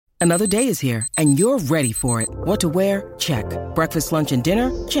Another day is here, and you're ready for it. What to wear? Check. Breakfast, lunch, and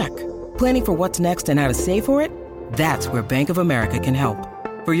dinner? Check. Planning for what's next and how to save for it? That's where Bank of America can help.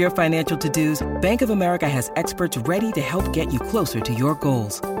 For your financial to-dos, Bank of America has experts ready to help get you closer to your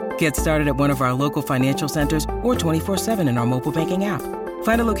goals. Get started at one of our local financial centers or 24/7 in our mobile banking app.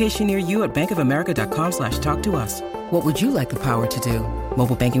 Find a location near you at bankofamerica.com/talktous. What would you like the power to do?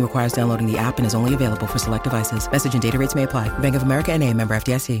 Mobile banking requires downloading the app and is only available for select devices. Message and data rates may apply. Bank of America N.A., member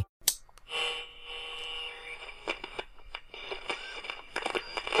FDIC.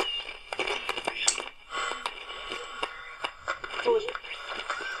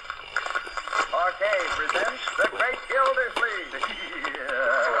 Arcade presents The Great Gildersleeve.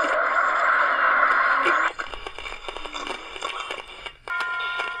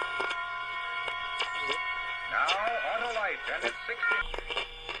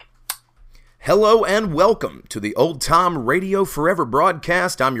 Hello and welcome to the Old Time Radio Forever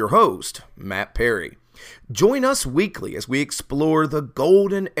broadcast. I'm your host, Matt Perry. Join us weekly as we explore the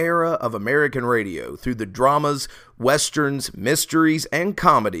golden era of American radio through the dramas, westerns, mysteries, and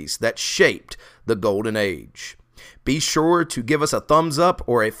comedies that shaped the golden age. Be sure to give us a thumbs up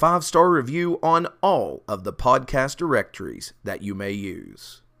or a 5-star review on all of the podcast directories that you may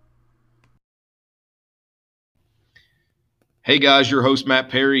use. Hey guys, your host Matt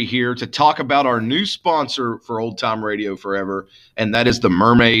Perry here to talk about our new sponsor for Old Time Radio Forever, and that is the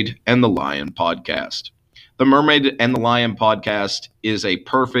Mermaid and the Lion podcast. The Mermaid and the Lion podcast is a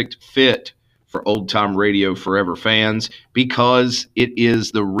perfect fit for Old Time Radio Forever fans because it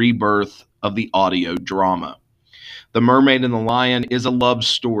is the rebirth of the audio drama. The Mermaid and the Lion is a love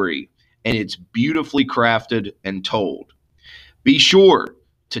story, and it's beautifully crafted and told. Be sure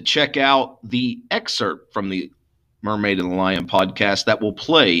to check out the excerpt from the Mermaid and the Lion podcast that will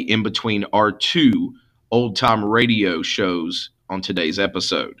play in between our two old-time radio shows on today's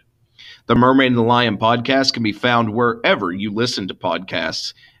episode. The Mermaid and the Lion podcast can be found wherever you listen to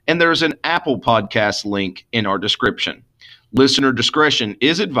podcasts, and there's an Apple Podcast link in our description. Listener discretion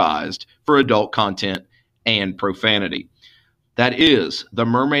is advised for adult content and profanity. That is the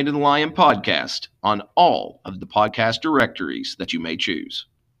Mermaid and the Lion podcast on all of the podcast directories that you may choose.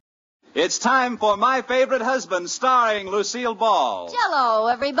 It's time for My Favorite Husband, starring Lucille Ball. Hello,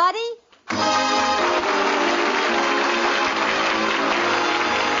 everybody.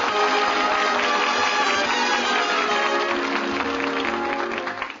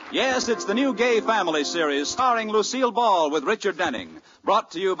 Yes, it's the new Gay Family series starring Lucille Ball with Richard Denning.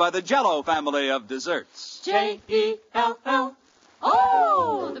 Brought to you by the Jell-O family of desserts. J-E-L-L.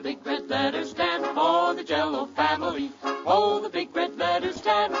 Oh, the big red letters stand for the Jell-O family. Oh, the big red letters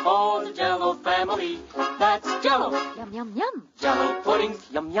stand for the Jell-O family. That's Jell-O. Yum, yum, yum. Jell-O puddings.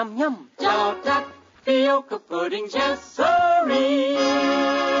 Yum, yum, yum. Jell-O tapioca puddings. Yes, sirree.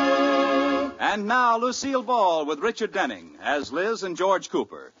 And now Lucille Ball with Richard Denning as Liz and George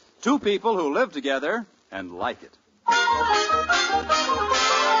Cooper. Two people who live together and like it.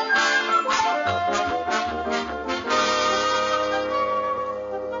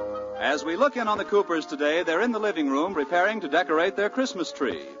 As we look in on the Coopers today, they're in the living room preparing to decorate their Christmas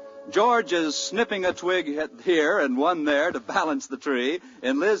tree. George is snipping a twig here and one there to balance the tree,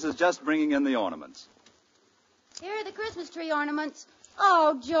 and Liz is just bringing in the ornaments. Here are the Christmas tree ornaments.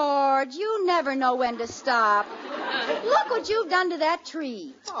 Oh, George, you never know when to stop. Look what you've done to that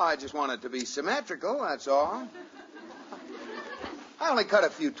tree. Oh, I just want it to be symmetrical, that's all. I only cut a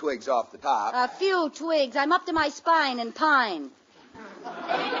few twigs off the top. A few twigs. I'm up to my spine in pine.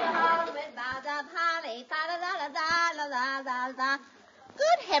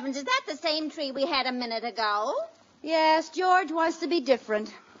 Good heavens, is that the same tree we had a minute ago? Yes, George wants to be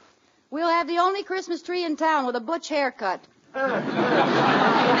different. We'll have the only Christmas tree in town with a butch haircut. Go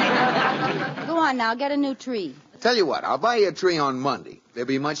on now, get a new tree. Tell you what, I'll buy you a tree on Monday. They'll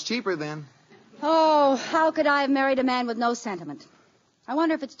be much cheaper then. Oh, how could I have married a man with no sentiment? I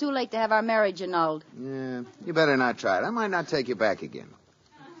wonder if it's too late to have our marriage annulled. Yeah, you better not try it. I might not take you back again.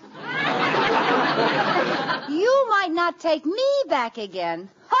 You might not take me back again.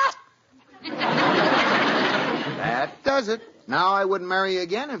 Ha! That does it. Now I wouldn't marry you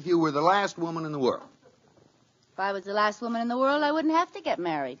again if you were the last woman in the world. If I was the last woman in the world, I wouldn't have to get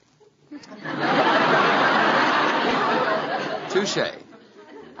married. Touché.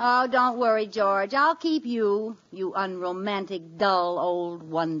 Oh, don't worry, George. I'll keep you, you unromantic, dull, old,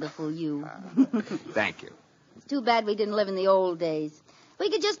 wonderful you. Thank you. It's too bad we didn't live in the old days. We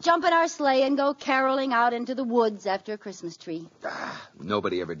could just jump in our sleigh and go caroling out into the woods after a Christmas tree.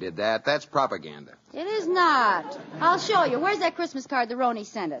 Nobody ever did that. That's propaganda. It is not. I'll show you. Where's that Christmas card the Roni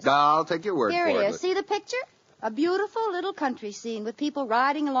sent us? I'll take your word Here for it it. is. See the picture? A beautiful little country scene with people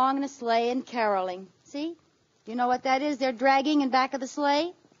riding along in a sleigh and caroling. See? You know what that is they're dragging in back of the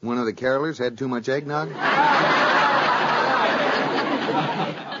sleigh? One of the carolers had too much eggnog?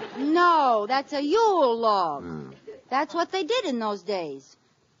 No, that's a Yule log. That's what they did in those days.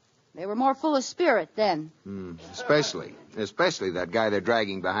 They were more full of spirit then. Especially that guy they're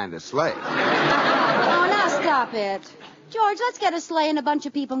dragging behind the sleigh. Oh, now stop it. George, let's get a sleigh and a bunch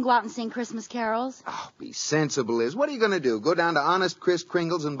of people and go out and sing Christmas carols. Oh, be sensible, Liz. What are you going to do? Go down to Honest Chris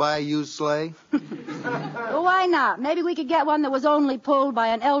Kringle's and buy a used sleigh? Well, why not? Maybe we could get one that was only pulled by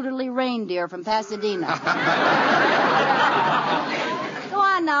an elderly reindeer from Pasadena. Go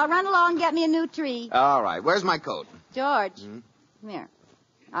on now. Run along and get me a new tree. All right. Where's my coat? George, come here.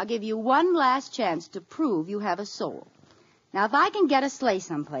 I'll give you one last chance to prove you have a soul. Now, if I can get a sleigh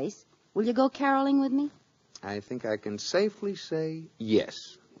someplace, will you go caroling with me? I think I can safely say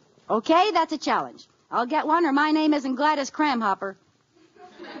yes. Okay, that's a challenge. I'll get one, or my name isn't Gladys Cramhopper.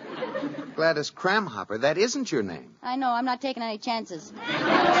 Gladys Cramhopper, that isn't your name. I know, I'm not taking any chances.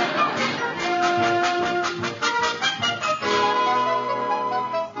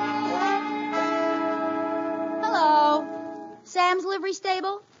 Hello. Sam's Livery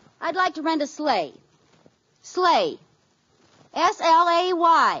Stable? I'd like to rent a sleigh. Sleigh.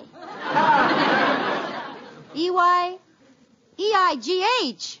 S-L-A-Y. E-Y?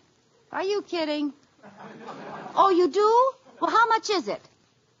 E-I-G-H. Are you kidding? Oh, you do? Well, how much is it?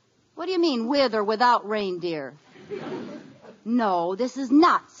 What do you mean, with or without reindeer? No, this is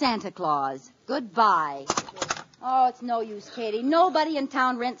not Santa Claus. Goodbye. Oh, it's no use, Katie. Nobody in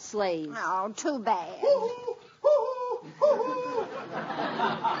town rents sleighs. Oh, too bad.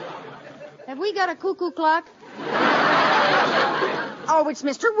 Have we got a cuckoo clock? Oh, it's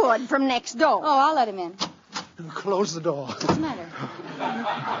Mr. Wood from next door. Oh, I'll let him in. Close the door. What's the matter?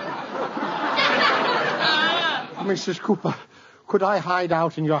 Mrs. Cooper, could I hide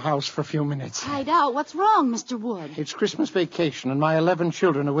out in your house for a few minutes? Hide out? What's wrong, Mr. Wood? It's Christmas vacation, and my 11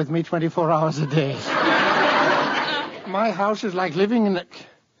 children are with me 24 hours a day. My house is like living in a...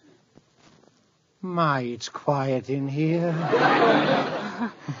 My, it's quiet in here.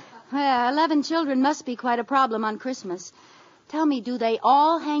 Well, 11 children must be quite a problem on Christmas. Tell me, do they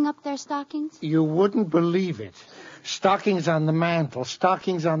all hang up their stockings? You wouldn't believe it. Stockings on the mantel,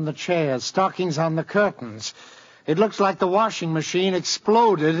 stockings on the chairs, stockings on the curtains. It looks like the washing machine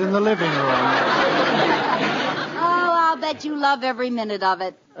exploded in the living room. Oh, I'll bet you love every minute of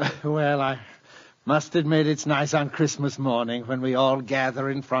it. Well, I must admit it's nice on Christmas morning when we all gather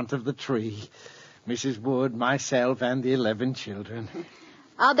in front of the tree. Mrs. Wood, myself, and the 11 children.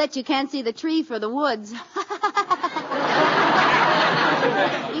 I'll bet you can't see the tree for the woods. You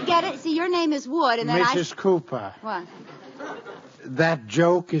get it? See, your name is Wood, and then Mrs. Cooper. What? That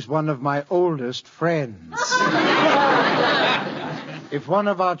joke is one of my oldest friends. If one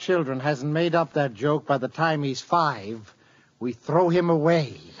of our children hasn't made up that joke by the time he's 5, we throw him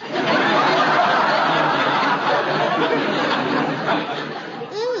away.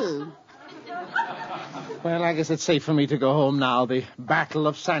 Ooh. Well, I guess it's safe for me to go home now. The Battle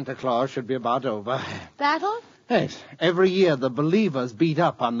of Santa Claus should be about over. Battle? Yes. Every year the believers beat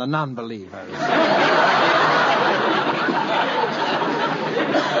up on the non-believers.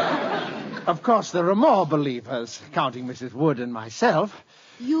 Of course, there are more believers, counting Mrs. Wood and myself.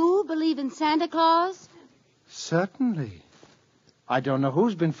 You believe in Santa Claus? Certainly. I don't know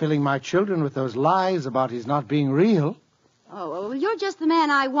who's been filling my children with those lies about his not being real. Oh, well, you're just the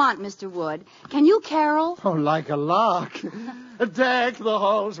man I want, Mr. Wood. Can you carol? Oh, like a lark. Deck the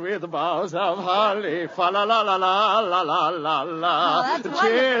halls with boughs of holly. Fa-la-la-la-la-la-la-la-la. Oh, that's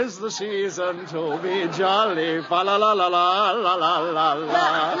 'Tis the season to be jolly. Fa-la-la-la-la-la-la-la.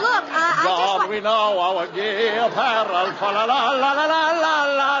 Look, I God, we know our gay apparel.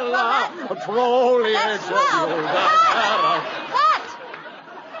 Fa-la-la-la-la-la-la-la. Trolley That's agent, swell. you'll get carol. Cut!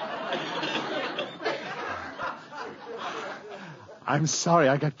 I'm sorry,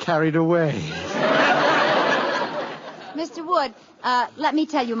 I got carried away. Mr. Wood, let me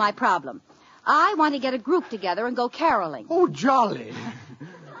tell you my problem. I want to get a group together and go caroling. Oh, jolly.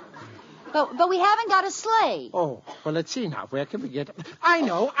 But we haven't got a sleigh. Oh, well, let's see now. Where can we get... I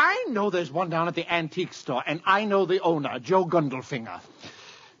know there's one down at the antique store, and I know the owner, Joe Gundelfinger.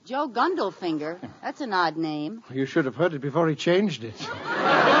 Joe Gundelfinger? That's an odd name. You should have heard it before he changed it.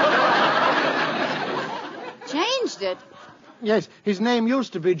 Changed it? Yes, his name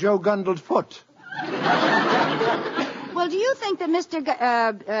used to be Joe Gundelfoot. Well, do you think that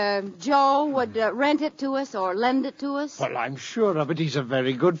Mr. Joe would rent it to us or lend it to us? Well, I'm sure of it. He's a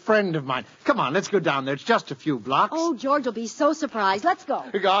very good friend of mine. Come on, let's go down there. It's just a few blocks. Oh, George will be so surprised. Let's go.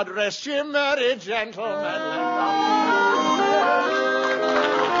 God rest you, merry gentlemen.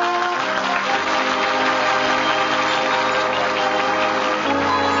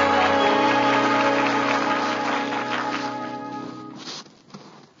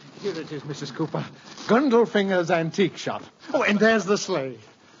 Here it is, Mrs. Cooper. Gundelfinger's Antique Shop. Oh, and there's the sleigh.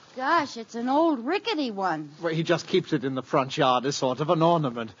 Gosh, it's an old rickety one. Well, he just keeps it in the front yard as sort of an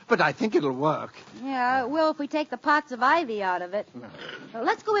ornament. But I think it'll work. Yeah, it will if we take the pots of ivy out of it. Well,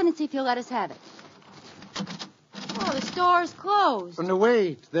 let's go in and see if he'll let us have it. Oh, the store's closed. Oh, no,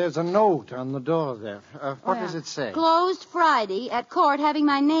 wait. There's a note on the door there. What does it say? Closed Friday at court having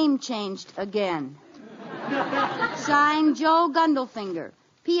my name changed again. Signed, Joe Gundelfinger.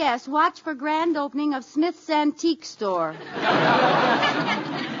 P.S. Watch for grand opening of Smith's Antique Store.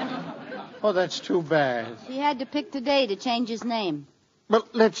 Oh, that's too bad. He had to pick today to change his name. Well,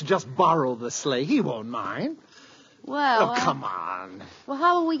 let's just borrow the sleigh. He won't mind. Well... Oh, come on. Well,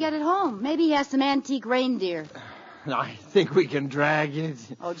 how will we get it home? Maybe he has some antique reindeer. I think we can drag it.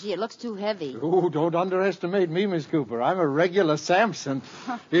 Oh, gee, it looks too heavy. Oh, don't underestimate me, Miss Cooper. I'm a regular Samson.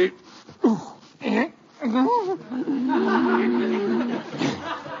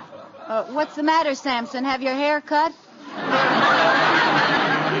 What's the matter, Samson? Have your hair cut?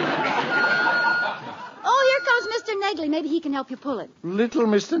 Oh, here comes Mr. Negley. Maybe he can help you pull it. Little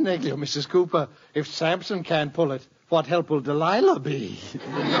Mr. Negley, Mrs. Cooper. If Samson can't pull it, what help will Delilah be?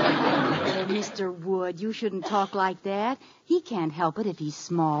 Oh, Mr. Wood, you shouldn't talk like that. He can't help it if he's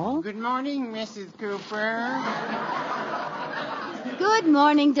small. Good morning, Mrs. Cooper. Good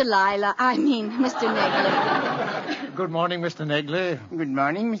morning, Delilah. Mr. Negley. Good morning, Mr. Negley. Good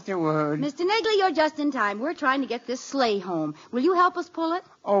morning, Mr. Wood. Mr. Negley, you're just in time. We're trying to get this sleigh home. Will you help us pull it?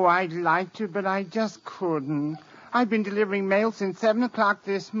 Oh, I'd like to, but I just couldn't. I've been delivering mail since 7 o'clock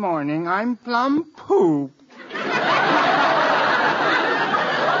this morning. I'm plumb pooped.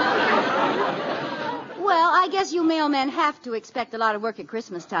 Well, I guess you mailmen have to expect a lot of work at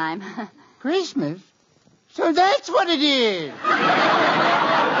Christmas time. Christmas? So that's what it is.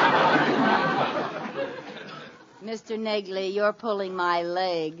 Mr. Negley, you're pulling my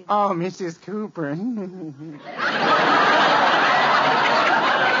leg. Oh, Mrs. Cooper.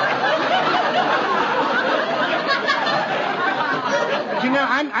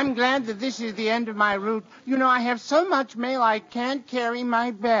 I'm glad that this is the end of my route. I have so much mail I can't carry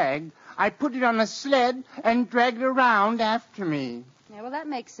my bag. I put it on a sled and drag it around after me. Yeah, well, that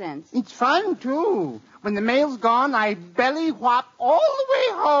makes sense. It's fun, too. When the mail's gone, I belly whop all the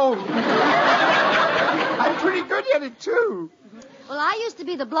way home. I'm pretty good at it, too. Well, I used to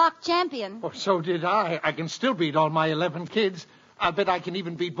be the block champion. Oh, so did I. I can still beat all my 11 kids. I bet I can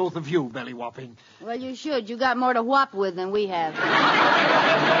even beat both of you, belly whopping. Well, you should. You got more to whop with than we have.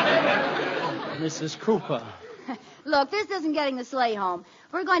 Mrs. Cooper. Look, this isn't getting the sleigh home.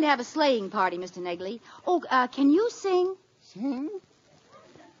 We're going to have a sleighing party, Mr. Negley. Oh, can you sing? Sing?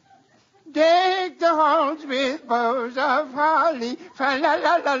 Deck the halls with bows of holly, fa la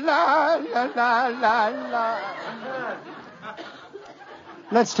la la la la la la la.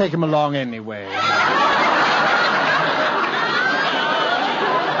 Let's take him along anyway. Okay,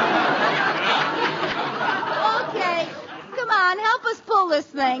 come on, help us pull this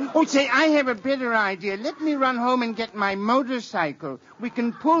thing. Oh, say, I have a better idea. Let me run home and get my motorcycle. We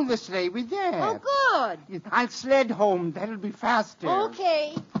can pull the sleigh with that. Oh, good. I'll sled home. That'll be faster.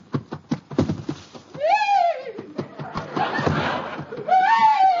 Okay.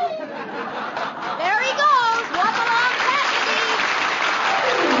 There he goes. Walk along, Cassidy.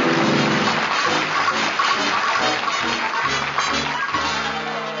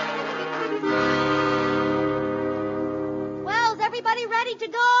 Well, is everybody ready to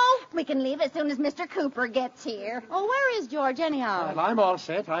go? We can leave as soon as Mr. Cooper gets here. Oh, where is George, anyhow? Well, I'm all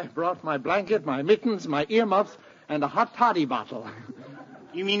set. I brought my blanket, my mittens, my earmuffs, and a hot toddy bottle.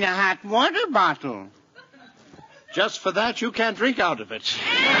 You mean a hot water bottle? Just for that, you can't drink out of it.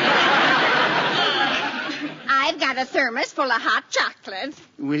 I've got a thermos full of hot chocolate.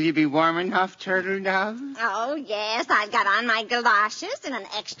 Will you be warm enough, Turtle Dove? Oh, yes. I've got on my galoshes and an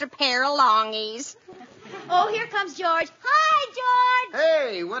extra pair of longies. Oh, here comes George. Hi, George.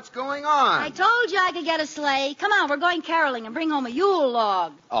 Hey, what's going on? I told you I could get a sleigh. Come on, we're going caroling and bring home a Yule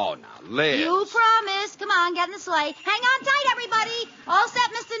log. Oh, now, Liz. You promised. Come on, get in the sleigh. Hang on tight, everybody. All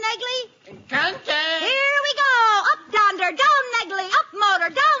set, Mr. Negley? Contact. Here we go. Up donder, down Negley, up motor,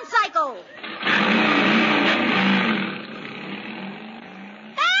 down cycle.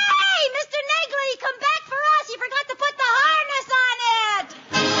 Hey, Mr. Negley, come back for us. You forgot to put the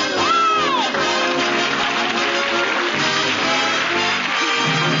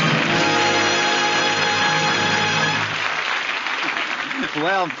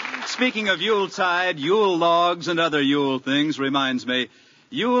speaking of Yuletide, Yule logs, and other Yule things reminds me,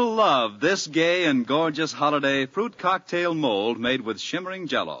 you'll love this gay and gorgeous holiday fruit cocktail mold made with shimmering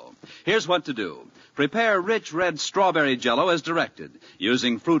Jell-O. Here's what to do. Prepare rich red strawberry Jell-O as directed,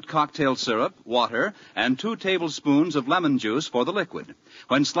 using fruit cocktail syrup, water, and 2 tablespoons of lemon juice for the liquid.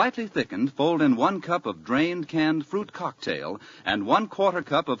 When slightly thickened, fold in 1 cup of drained canned fruit cocktail and 1/4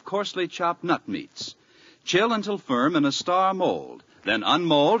 cup of coarsely chopped nut meats. Chill until firm in a star mold. Then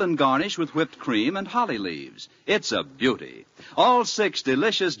unmold and garnish with whipped cream and holly leaves. It's a beauty. All 6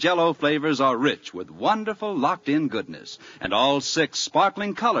 delicious Jell-O flavors are rich with wonderful locked-in goodness. And all 6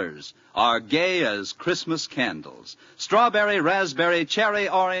 sparkling colors are gay as Christmas candles. Strawberry, raspberry, cherry,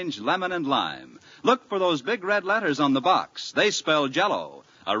 orange, lemon, and lime. Look for those big red letters on the box. They spell Jell-O,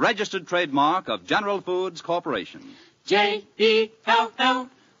 a registered trademark of General Foods Corporation. Jell-O.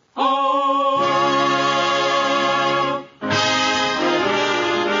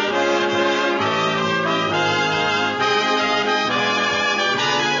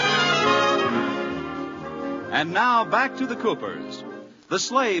 And now back to the Coopers. The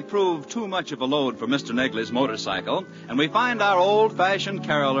sleigh proved too much of a load for Mr. Negley's motorcycle, and we find our old-fashioned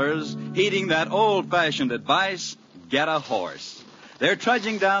carolers heeding that old-fashioned advice, get a horse. They're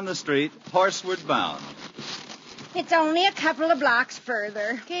trudging down the street, horseward bound. It's only a couple of blocks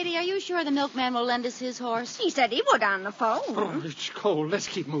further. Katie, are you sure the milkman will lend us his horse? He said he would on the phone. Oh, it's cold. Let's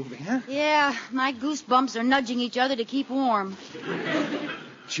keep moving, huh? Yeah, my goosebumps are nudging each other to keep warm.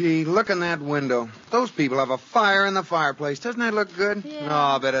 Gee, look in that window. Those people have a fire in the fireplace. Doesn't that look good? Yeah.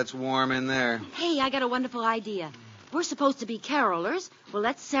 Oh, I bet it's warm in there. Hey, I got a wonderful idea. We're supposed to be carolers. Well,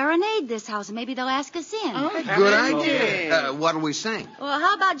 let's serenade this house, and maybe they'll ask us in. Oh, good idea. What'll we sing? Well,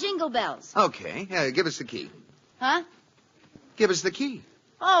 how about Jingle Bells? Okay. Give us the key. Huh? Give us the key.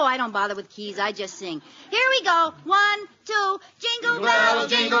 Oh, I don't bother with keys. I just sing. Here we go. 1, 2, jingle bells,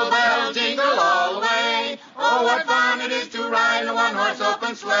 jingle all the way. Oh, what fun it is to ride in a one-horse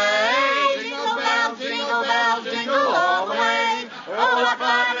open sleigh. Jingle bells, jingle all the way. Oh, what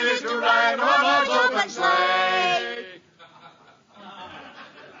fun it is to ride in a one-horse open sleigh.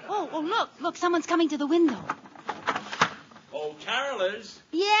 Oh, look, someone's coming to the window. Oh, carolers.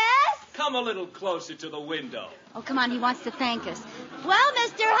 Yes? Come a little closer to the window. Oh, come on, he wants to thank us. Well,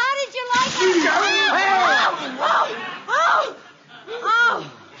 mister, how did you like it?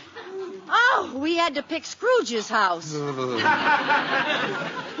 Oh, we had to pick Scrooge's house.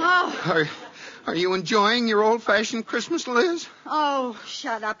 Are you enjoying your old-fashioned Christmas, Liz? Oh,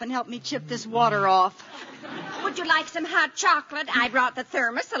 shut up and help me chip this water off. Would you like some hot chocolate? I brought the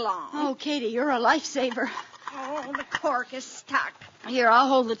thermos along. Oh, Katie, you're a lifesaver. Oh, the cork is stuck. Here, I'll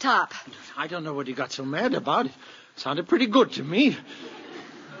hold the top. I don't know what he got so mad about. It sounded pretty good to me.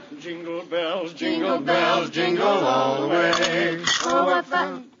 Jingle bells, jingle all the way. Oh, what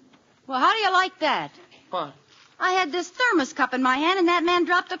fun. Well, how do you like that? What? I had this thermos cup in my hand, and that man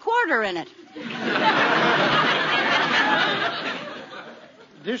dropped a quarter in it.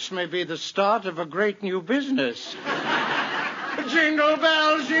 This may be the start of a great new business. Jingle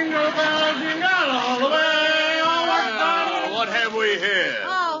bells, jingle all the way. Oh, what fun. What have we here?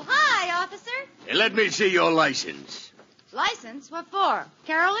 Oh, hi, officer. Hey, let me see your license. License? What for?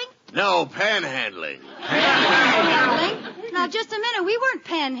 Caroling? No, panhandling. Panhandling? Now, just a minute. We weren't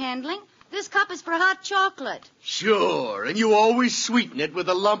panhandling. This cup is for hot chocolate. Sure, and you always sweeten it with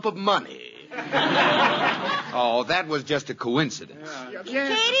a lump of money. Oh, that was just a coincidence.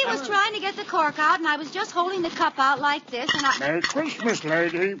 Katie was trying to get the cork out, and I was just holding the cup out like this, and I... Merry Christmas,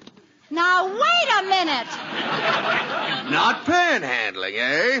 lady. Now, wait a minute. Not panhandling,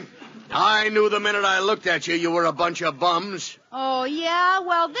 eh? I knew the minute I looked at you, you were a bunch of bums. Oh, yeah?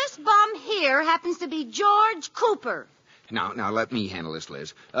 Well, this bum here happens to be George Cooper. Now, let me handle this,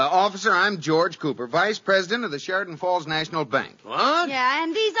 Liz. Officer, I'm George Cooper, Vice President of the Sheridan Falls National Bank. What? Yeah,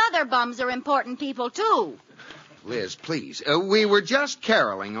 and these other bums are important people, too. Liz, please. We were just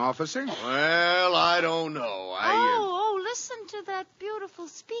caroling, officer. Well, I don't know. Oh, listen to that beautiful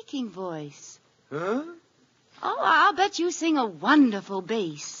speaking voice. Huh? Oh, I'll bet you sing a wonderful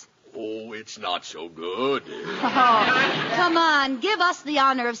bass. Oh, it's not so good. Oh, come on, give us the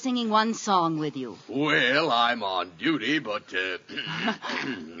honor of singing one song with you. Well, I'm on duty, but,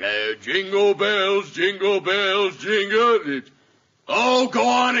 jingle bells, jingle. Oh, go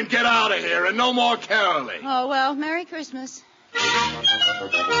on and get out of here, and no more caroling. Oh, well, Merry Christmas.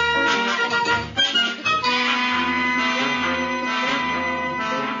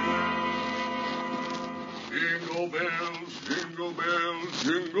 Jingle bells,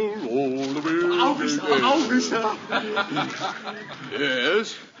 jingle all the way. Officer.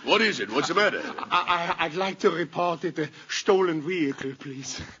 Yes? What is it? What's the matter? I'd like to report it a stolen vehicle,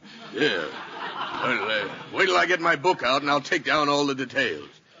 please. Yeah. Well, wait till I get my book out and I'll take down all the details.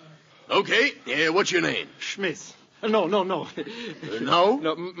 Okay. What's your name? Schmiss. No. No?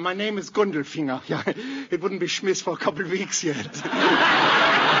 No, my name is Gundelfinger. Yeah, it wouldn't be Schmiss for a couple of weeks yet.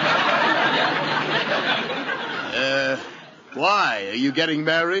 Why? Are you getting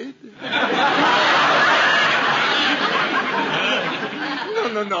married?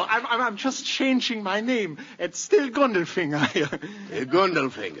 No. I'm just changing my name. It's still Gundelfinger.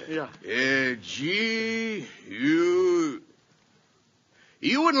 Gundelfinger? Yeah. G-U...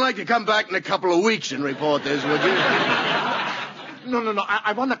 You wouldn't like to come back in a couple of weeks and report this, would you? No.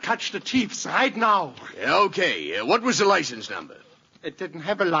 I want to catch the thieves right now. Okay. What was the license number? It didn't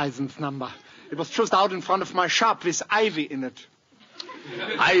have a license number. It was just out in front of my shop with ivy in it.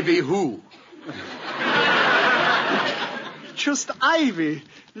 Ivy who? Just ivy.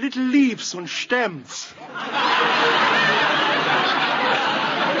 Little leaves and stems.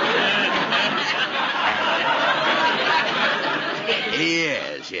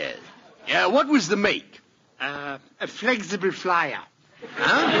 Yes. Yeah, what was the make? A flexible flyer.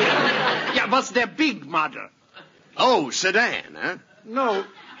 Huh? Yeah, was their big model. Oh, sedan, huh? No.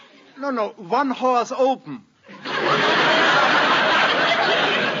 One horse open.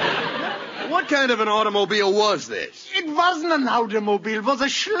 What kind of an automobile was this? It wasn't an automobile. It was a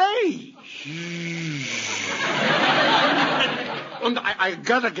sleigh. And I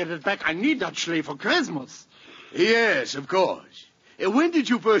gotta get it back. I need that sleigh for Christmas. Yes, of course. When did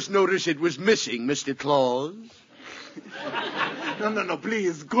you first notice it was missing, Mr. Claus? No,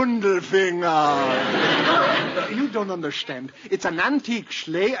 please, Gundelfinger. You don't understand. It's an antique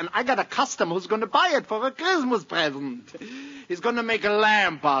sleigh, and I got a customer who's going to buy it for a Christmas present. He's going to make a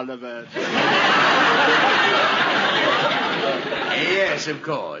lamp out of it. Yes, of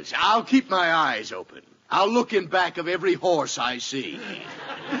course. I'll keep my eyes open. I'll look in back of every horse I see.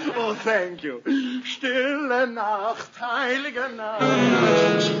 Oh, thank you. Stille Nacht, heilige Nacht.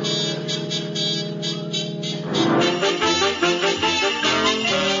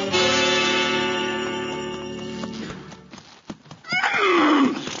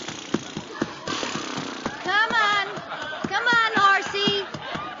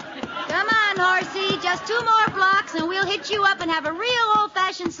 Just 2 more blocks and we'll hit you up and have a real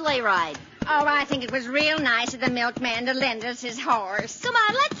old-fashioned sleigh ride. Oh, I think it was real nice of the milkman to lend us his horse. Come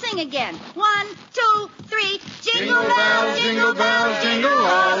on, let's sing again. 1, 2, 3. Jingle bells, jingle bells, jingle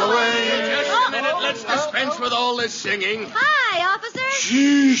all the way. Just a minute, let's dispense with all this singing. Hi, officer.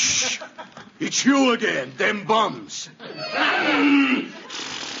 Sheesh. It's you again, them bums.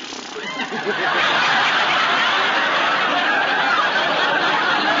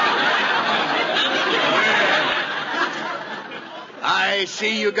 I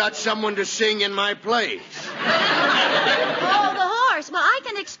see you got someone to sing in my place. Oh, the horse. Well, I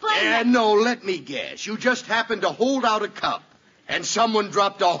can explain. No, let me guess. You just happened to hold out a cup, and someone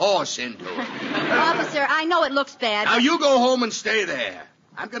dropped a horse into it. Officer, I know it looks bad. Now, you go home and stay there.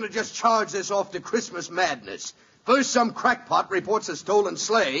 I'm going to just charge this off to Christmas madness. First, some crackpot reports a stolen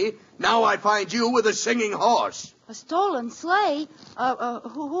sleigh. Now I find you with a singing horse. A stolen sleigh?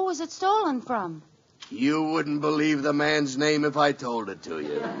 Who was it stolen from? You wouldn't believe the man's name if I told it to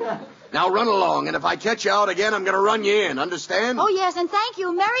you. Now run along, and if I catch you out again, I'm going to run you in. Understand? Oh, yes, and thank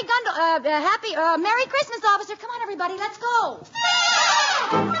you. Merry Christmas, officer. Come on, everybody, let's go.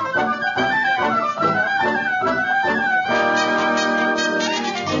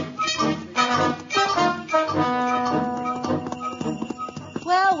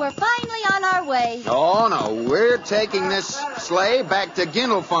 Well, we're finally on our way. No, we're taking this sleigh back to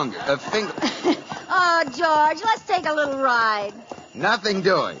Gindelfinger. Oh, George, let's take a little ride. Nothing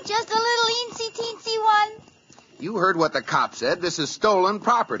doing. Just a little eensy-teensy one. You heard what the cop said. This is stolen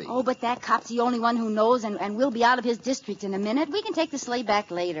property. Oh, but that cop's the only one who knows, and we'll be out of his district in a minute. We can take the sleigh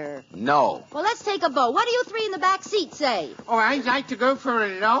back later. No. Well, let's take a boat. What do you 3 in the back seat say? Oh, I'd like to go for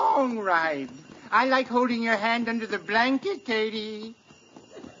a long ride. I like holding your hand under the blanket, Katie.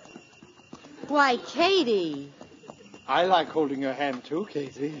 Why, Katie. I like holding your hand, too,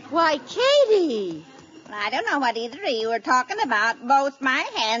 Katie. Why, Katie. I don't know what either of you are talking about. Both my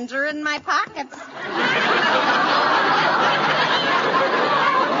hands are in my pockets.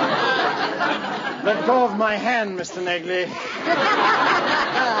 Let go of my hand, Mr. Negley.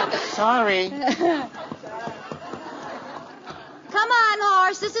 Sorry. Come on,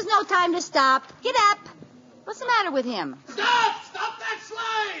 horse. This is no time to stop. Get up. What's the matter with him? Stop that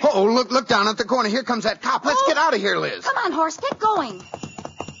sleigh! Oh, look down at the corner. Here comes that cop. Let's get out of here, Liz. Come on, horse. Get going.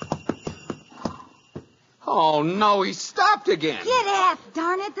 Oh, no, he stopped again. Get up,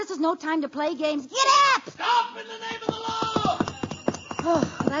 darn it. This is no time to play games. Get up! Stop in the name of the law! Oh,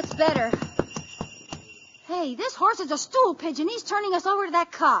 that's better. Hey, this horse is a stool pigeon. He's turning us over to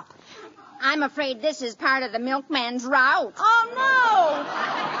that cop. I'm afraid this is part of the milkman's route. Oh,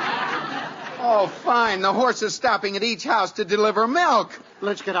 Oh, fine. The horse is stopping at each house to deliver milk.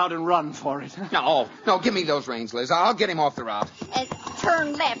 Let's get out and run for it. No, give me those reins, Liz. I'll get him off the route.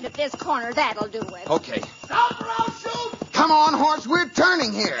 Turn left at this corner. That'll do it. Okay. Stop or I'll shoot! Come on, horse. We're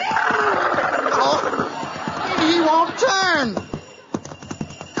turning here. Oh, he won't turn.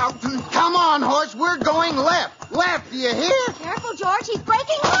 Oh, come on, horse. We're going left. Left, do you hear? no! Careful, George. He's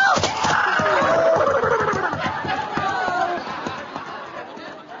breaking loose!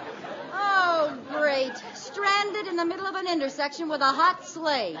 Oh, great. Stranded in the middle of an intersection with a hot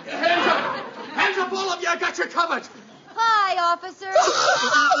sleigh. Hands up! Hands up, all of you! I got you covered! Hi, officer.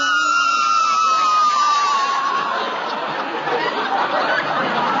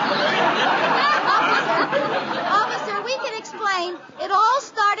 Officer, we can explain. It all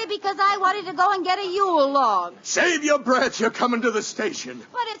started because I wanted to go and get a Yule log. Save your breath. You're coming to the station.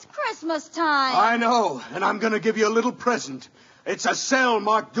 But it's Christmas time. I know, and I'm going to give you a little present. It's a cell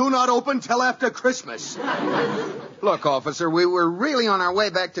marked Do Not Open Till After Christmas. Look, officer, we were really on our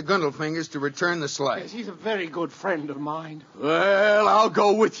way back to Gundelfinger's to return the sleigh. Yes, he's a very good friend of mine. Well, I'll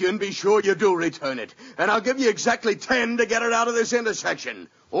go with you and be sure you do return it. And I'll give you exactly 10 to get it out of this intersection.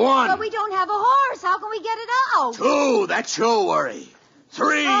 1. But we don't have a horse. How can we get it out? 2. That's your worry.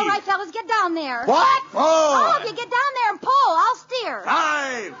 3. All right, fellas, get down there. What? 4. Oh, if you get down there and pull, I'll steer.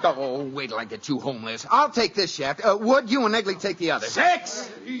 5. Oh, wait till I get you home, Liz. I'll take this shaft. Wood, you and Egley take the other.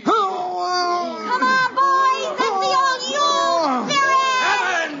 6. Come on, boys. That's the old Yule spirit.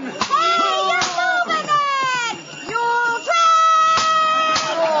 7. Hey, you're moving it. Yule train.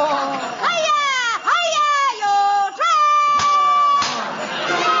 Hiya, hiya, Yule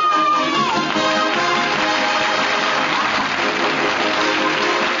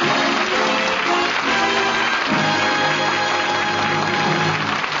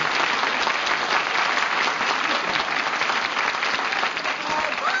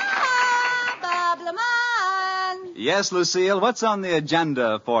Yes, Lucille, what's on the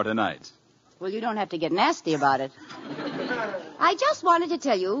agenda for tonight? Well, you don't have to get nasty about it. I just wanted to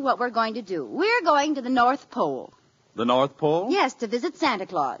tell you what we're going to do. We're going to the North Pole. The North Pole? Yes, to visit Santa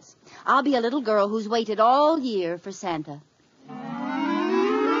Claus. I'll be a little girl who's waited all year for Santa.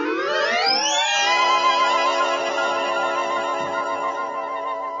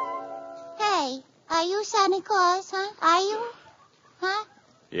 Hey, are you Santa Claus, huh? Are you? Huh?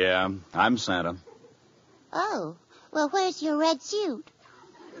 Yeah, I'm Santa. Oh, well, where's your red suit?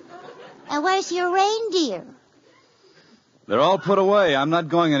 And where's your reindeer? They're all put away. I'm not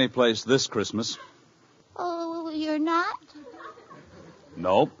going anyplace this Christmas. Oh, you're not?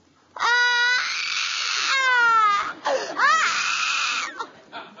 Nope.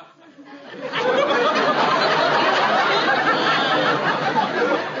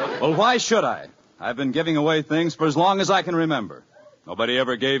 Well, why should I? I've been giving away things for as long as I can remember. Nobody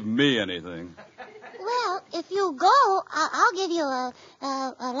ever gave me anything. Well, if you go, I'll give you a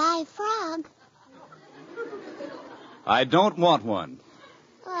live frog. I don't want one.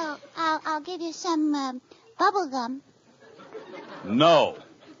 Well, I'll give you some bubble gum. No.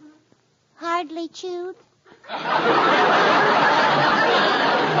 Hardly chewed.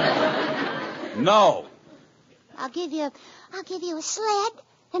 No. I'll give you a sled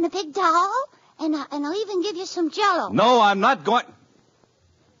and a big doll, and I'll even give you some Jell-O. No, I'm not going.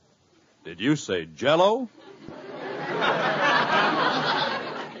 Did you say Jell-O?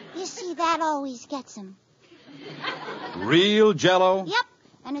 You see, that always gets him. Real Jell-O? Yep,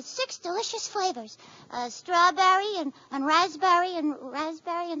 and it's 6 delicious flavors. Strawberry and raspberry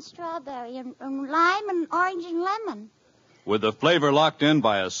and strawberry and lime and orange and lemon. With the flavor locked in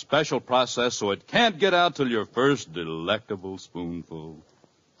by a special process so it can't get out till your first delectable spoonful.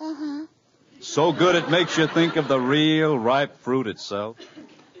 Uh-huh. So good it makes you think of the real ripe fruit itself.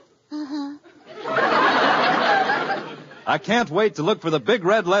 Uh-huh. I can't wait to look for the big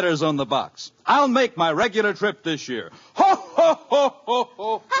red letters on the box. I'll make my regular trip this year. Ho, ho, ho, ho,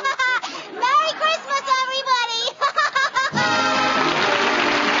 ho. Merry Christmas, everybody!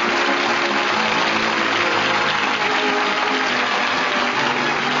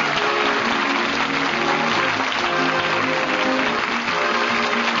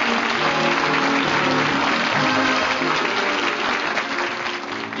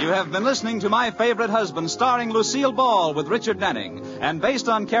 You have been listening to My Favorite Husband, starring Lucille Ball with Richard Denning, and based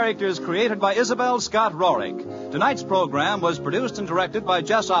on characters created by Isabel Scott Rorick. Tonight's program was produced and directed by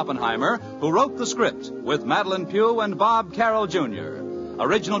Jess Oppenheimer, who wrote the script, with Madeline Pugh and Bob Carroll, Jr.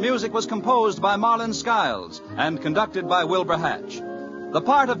 Original music was composed by Marlon Skiles and conducted by Wilbur Hatch. The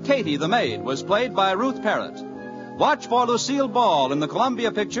part of Katie, the maid, was played by Ruth Parrott. Watch for Lucille Ball in the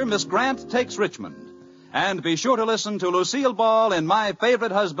Columbia picture Miss Grant Takes Richmond. And be sure to listen to Lucille Ball in My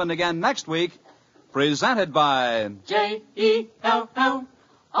Favorite Husband again next week, presented by J-E-L-L.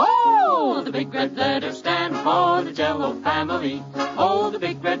 Oh, the big red letters stand for the Jell-O family. Oh, the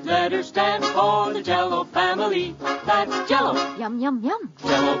big red letters stand for the Jell-O family. That's Jell-O. Yum, yum, yum.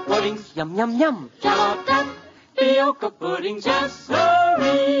 Jell-O puddings. Yum, yum, yum. Jell-O tapioca puddings. Yes,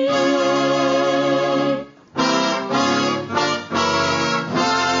 sirree.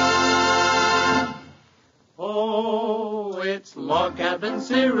 Oh, it's log cabin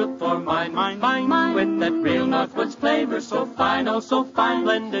syrup for mine. With that real Northwoods flavor, so fine, oh so fine.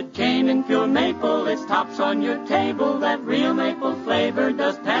 Blended cane and pure maple, it's tops on your table. That real maple flavor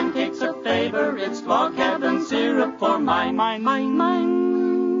does pancakes a favor. It's log cabin syrup for mine.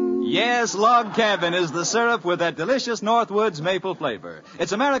 Yes, Log Cabin is the syrup with that delicious Northwoods maple flavor.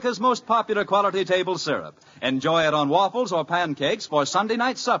 It's America's most popular quality table syrup. Enjoy it on waffles or pancakes for Sunday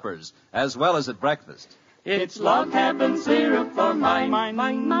night suppers, as well as at breakfast. It's log cabin syrup for mine.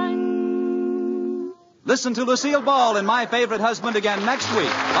 Listen to Lucille Ball in My Favorite Husband again next week.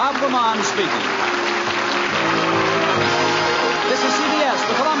 Bob Lamont speaking. This is CBS,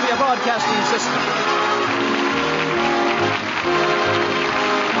 the Columbia Broadcasting System.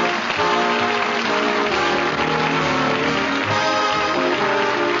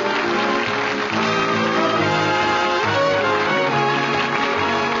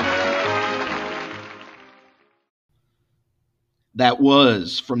 That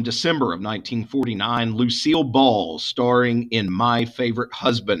was from December of 1949, Lucille Ball starring in My Favorite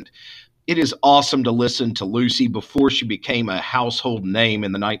Husband. It is awesome to listen to Lucy before she became a household name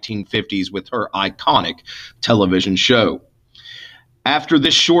in the 1950s with her iconic television show. After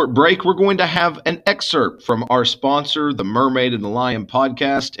this short break, we're going to have an excerpt from our sponsor, the Mermaid and the Lion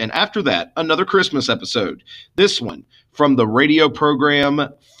podcast, and after that, another Christmas episode. This one from the radio program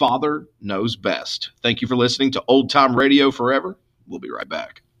Father Knows Best. Thank you for listening to Old Time Radio Forever. We'll be right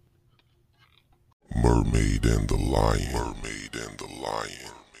back. Mermaid and the Lion. Mermaid and the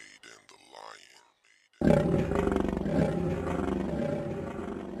Lion.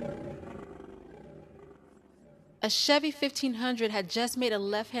 A Chevy 1500 had just made a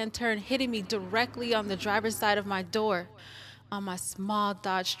left-hand turn, hitting me directly on the driver's side of my door on my small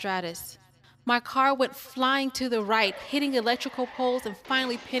Dodge Stratus. My car went flying to the right, hitting electrical poles and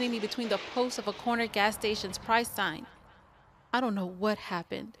finally pinning me between the posts of a corner gas station's price sign. I don't know what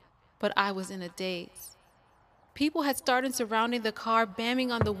happened, but I was in a daze. People had started surrounding the car,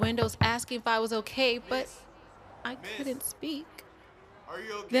 banging on the windows, asking if I was okay, but I couldn't speak.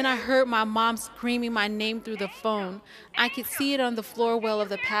 Then I heard my mom screaming my name through the phone. I could see it on the floor well of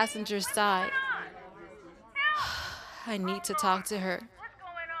the passenger's side. I need to talk to her.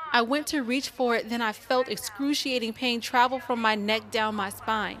 I went to reach for it, then I felt excruciating pain travel from my neck down my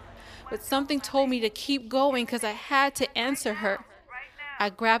spine. But something told me to keep going because I had to answer her. I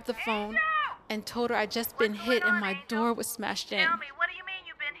grabbed the phone and told her I'd just been hit and my door was smashed in. Tell me, what do you mean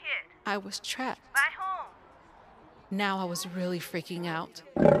you've been hit? I was trapped. By whom? Now I was really freaking out.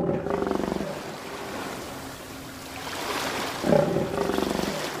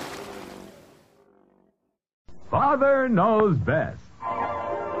 Father Knows Best.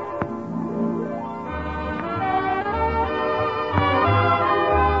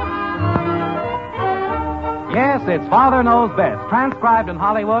 Yes, it's Father Knows Best, transcribed in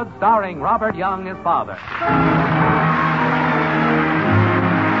Hollywood, starring Robert Young as father.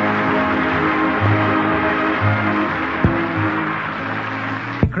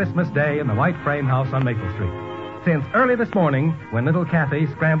 Christmas Day in the white frame house on Maple Street. Since early this morning, when little Kathy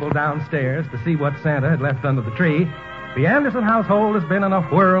scrambled downstairs to see what Santa had left under the tree, the Anderson household has been in a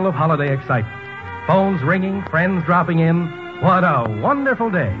whirl of holiday excitement. Phones ringing, friends dropping in. What a wonderful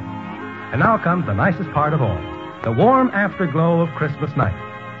day. And now comes the nicest part of all, the warm afterglow of Christmas night.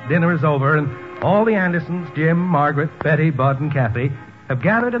 Dinner is over, and all the Andersons, Jim, Margaret, Betty, Bud, and Kathy, have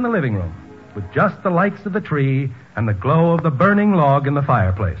gathered in the living room with just the lights of the tree and the glow of the burning log in the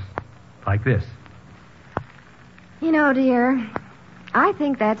fireplace. Like this. You know, dear, I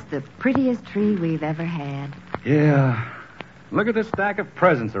think that's the prettiest tree we've ever had. Yeah. Look at the stack of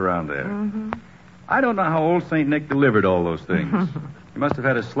presents around there. Mm-hmm. I don't know how old St. Nick delivered all those things. He must have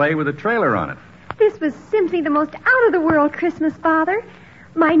had a sleigh with a trailer on it. This was simply the most out-of-the-world Christmas, Father.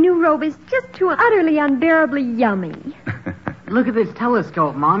 My new robe is just too utterly unbearably yummy. Look at this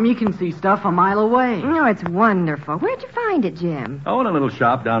telescope, Mom. You can see stuff a mile away. Oh, it's wonderful. Where'd you find it, Jim? Oh, in a little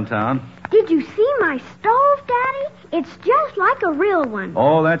shop downtown. Did you see my stove, Daddy? It's just like a real one.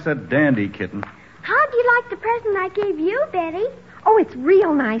 Oh, that's a dandy kitten. How'd you like the present I gave you, Betty? Oh, it's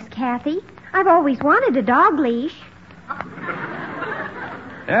real nice, Kathy. I've always wanted a dog leash.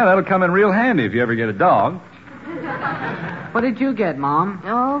 Yeah, that'll come in real handy if you ever get a dog. What did you get, Mom?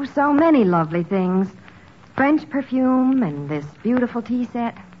 Oh, so many lovely things. French perfume and this beautiful tea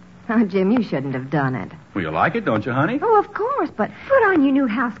set. Oh, Jim, you shouldn't have done it. Well, you like it, don't you, honey? Oh, of course, but put on your new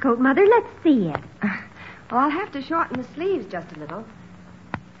housecoat, Mother. Let's see it. Well, I'll have to shorten the sleeves just a little.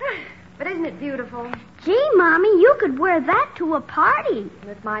 But isn't it beautiful? Gee, Mommy, you could wear that to a party.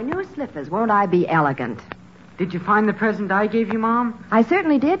 With my new slippers, won't I be elegant? Did you find the present I gave you, Mom? I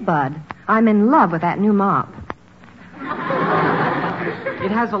certainly did, Bud. I'm in love with that new mop. It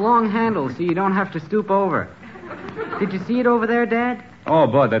has a long handle, so you don't have to stoop over. Did you see it over there, Dad? Oh,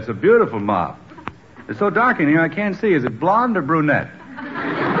 Bud, that's a beautiful mop. It's so dark in here I can't see. Is it blonde or brunette?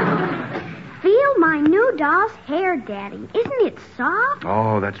 Feel my new doll's hair, Daddy. Isn't it soft?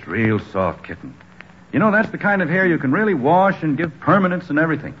 Oh, that's real soft, kitten. You know, that's the kind of hair you can really wash and give permanence and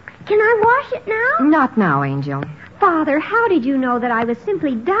everything. Can I wash it now? Not now, Angel. Father, how did you know that I was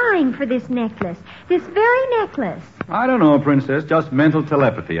simply dying for this necklace? This very necklace. I don't know, Princess. Just mental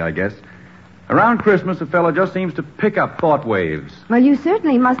telepathy, I guess. Around Christmas, a fellow just seems to pick up thought waves. Well, you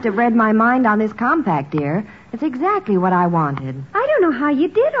certainly must have read my mind on this compact, dear. It's exactly what I wanted. I don't know how you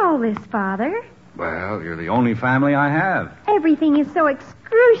did all this, Father. Well, you're the only family I have. Everything is so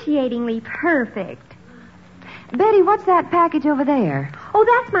excruciatingly perfect. Betty, what's that package over there? Oh,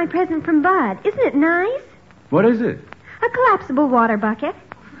 that's my present from Bud. Isn't it nice? What is it? A collapsible water bucket.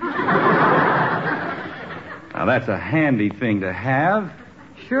 Now, that's a handy thing to have.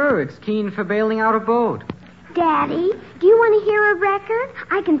 Sure, it's keen for bailing out a boat. Daddy, do you want to hear a record?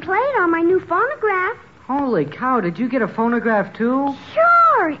 I can play it on my new phonograph. Holy cow, did you get a phonograph, too?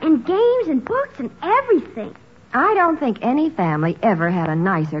 Sure, and games and books and everything. I don't think any family ever had a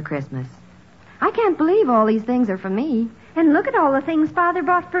nicer Christmas. I can't believe all these things are for me. And look at all the things Father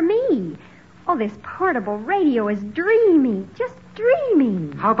bought for me. Oh, this portable radio is dreamy, just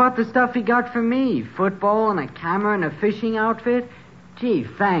dreamy. How about the stuff he got for me? Football and a camera and a fishing outfit? Gee,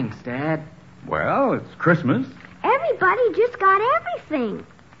 thanks, Dad. Well, it's Christmas. Everybody just got everything.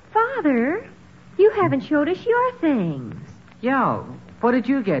 Father, you haven't showed us your things. Yeah, what did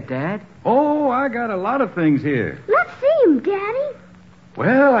you get, Dad? Oh, I got a lot of things here. Let's see them, Daddy.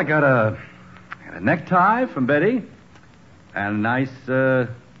 Well, I got a necktie from Betty and a nice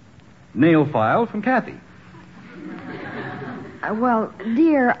nail file from Kathy. Well,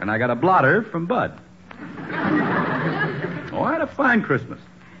 dear... And I got a blotter from Bud. Oh, I had a fine Christmas.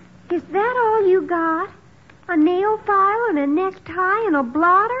 Is that all you got? A nail file and a necktie and a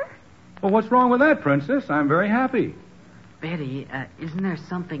blotter? Well, what's wrong with that, Princess? I'm very happy. Betty, isn't there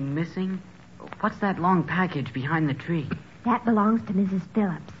something missing? What's that long package behind the tree? That belongs to Mrs.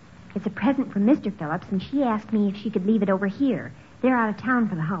 Phillips. It's a present from Mr. Phillips, and she asked me if she could leave it over here. They're out of town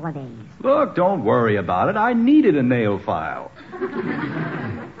for the holidays. Look, don't worry about it. I needed a nail file.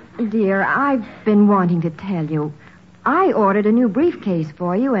 Dear, I've been wanting to tell you. I ordered a new briefcase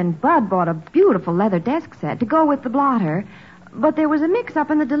for you, and Bud bought a beautiful leather desk set to go with the blotter. But there was a mix-up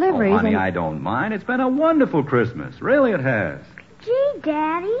in the deliveries. Oh, honey, I don't mind. It's been a wonderful Christmas. Really, it has. Gee,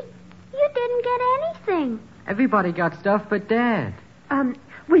 Daddy, you didn't get anything. Everybody got stuff but Dad.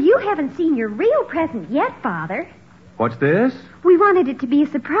 Well, you haven't seen your real present yet, Father. What's this? We wanted it to be a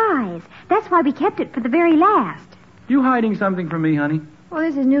surprise. That's why we kept it for the very last. You hiding something from me, honey? Well,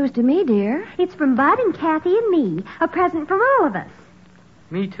 this is news to me, dear. It's from Bud and Kathy and me. A present from all of us.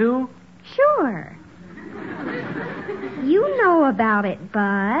 Me too? Sure. You know about it,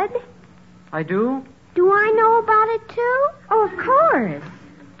 Bud. I do? Do I know about it, too? Oh, of course.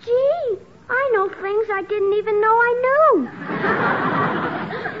 Gee, I know things I didn't even know I knew.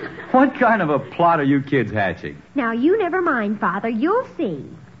 What kind of a plot are you kids hatching? Now, you never mind, Father. You'll see.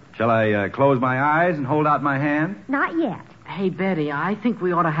 Shall I close my eyes and hold out my hand? Not yet. Hey, Betty, I think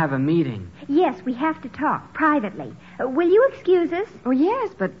we ought to have a meeting. Yes, we have to talk privately. Will you excuse us? Oh,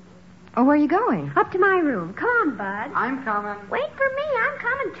 yes, but... Oh, where are you going? Up to my room. Come on, Bud. I'm coming. Wait for me. I'm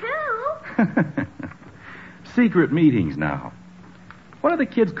coming, too. Secret meetings now. What are the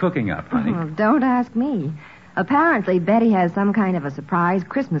kids cooking up, honey? Oh, don't ask me. Apparently, Betty has some kind of a surprise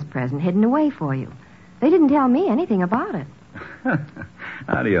Christmas present hidden away for you. They didn't tell me anything about it.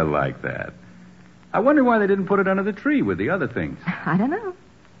 How do you like that? I wonder why they didn't put it under the tree with the other things. I don't know.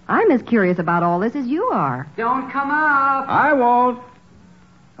 I'm as curious about all this as you are. Don't come up. I won't.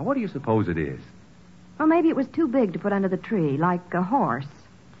 Now, what do you suppose it is? Well, maybe it was too big to put under the tree, like a horse.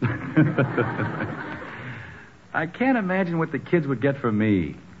 I can't imagine what the kids would get from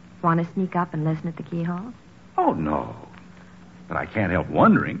me. Want to sneak up and listen at the keyhole? Oh, no. But I can't help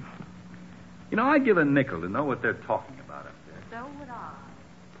wondering. You know, I'd give a nickel to know what they're talking about up there. So would I.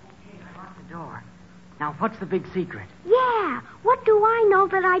 Okay, I locked the door. Now, what's the big secret? Yeah, what do I know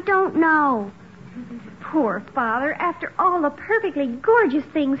that I don't know? Poor Father, after all the perfectly gorgeous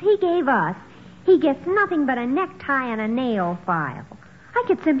things he gave us, he gets nothing but a necktie and a nail file. I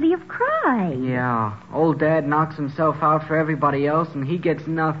could simply have cried. Yeah, old Dad knocks himself out for everybody else, and he gets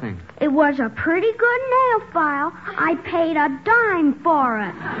nothing. It was a pretty good nail file. I paid a dime for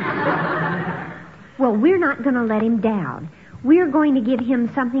it. Well, we're not going to let him down. We're going to give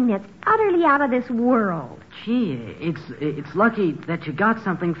him something that's utterly out of this world. Gee, it's lucky that you got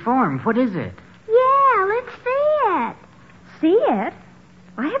something for him. What is it? Yeah, let's see it. See it?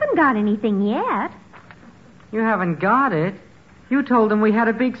 I haven't got anything yet. You haven't got it? You told him we had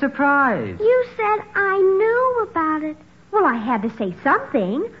a big surprise. You said I knew about it. Well, I had to say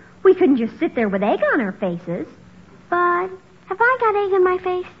something. We couldn't just sit there with egg on our faces. Bud, have I got egg in my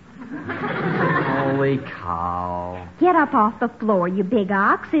face? Holy cow. Get up off the floor, you big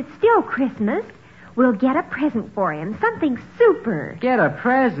ox. It's still Christmas. We'll get a present for him. Something super. Get a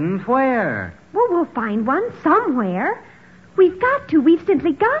present? Where? Well, we'll find one somewhere. We've got to. We've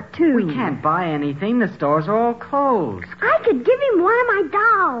simply got to. We can't buy anything. The stores are all closed. I could give him one of my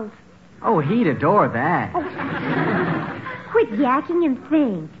dolls. Oh, he'd adore that. Oh. Quit yakking and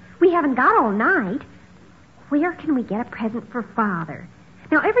think. We haven't got all night. Where can we get a present for Father?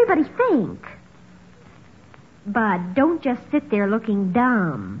 Now, everybody think. Bud, don't just sit there looking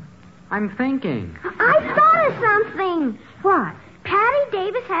dumb. I'm thinking. I thought of something. What? Patty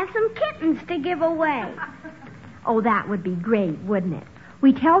Davis has some kittens to give away. Oh, that would be great, wouldn't it?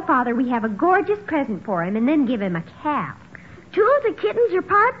 We tell Father we have a gorgeous present for him and then give him a cap. Two of the kittens are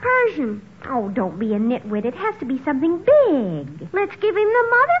part Persian. Oh, don't be a nitwit. It has to be something big. Let's give him the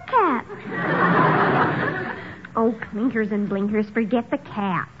mother cat. Oh, clinkers and blinkers, forget the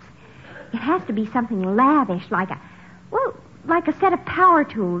cats. It has to be something lavish, like a set of power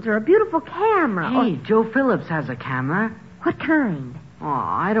tools or a beautiful camera. Hey, Joe Phillips has a camera. What kind? Oh,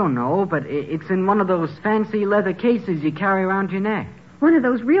 I don't know, but it's in one of those fancy leather cases you carry around your neck. One of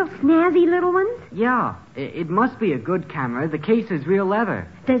those real snazzy little ones? Yeah, it must be a good camera. The case is real leather.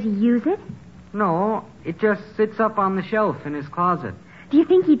 Does he use it? No, it just sits up on the shelf in his closet. Do you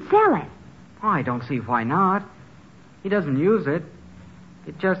think he'd sell it? Oh, I don't see why not. He doesn't use it.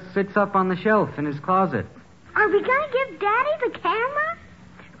 It just sits up on the shelf in his closet. Are we going to give Daddy the camera?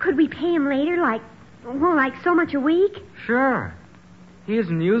 Could we pay him later, like so much a week? Sure. He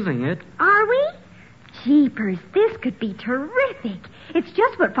isn't using it. Are we? Jeepers, this could be terrific. It's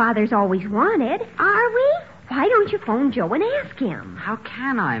just what Father's always wanted. Are we? Why don't you phone Joe and ask him? How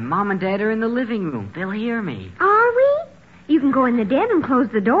can I? Mom and Dad are in the living room. They'll hear me. Are we? You can go in the den and close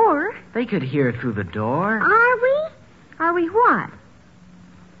the door. They could hear through the door. Are we? Are we what?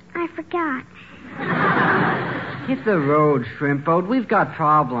 I forgot. Hit the road, Shrimp Boat. We've got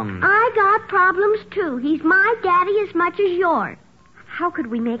problems. I got problems, too. He's my daddy as much as yours. How could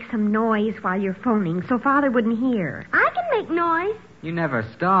we make some noise while you're phoning so Father wouldn't hear? I can make noise. You never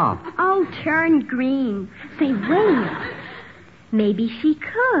stop. Oh, turn green. Say, wait. Maybe she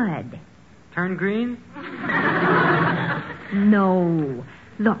could. Turn green? No.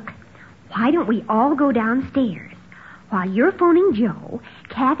 Look, why don't we all go downstairs? While you're phoning Joe,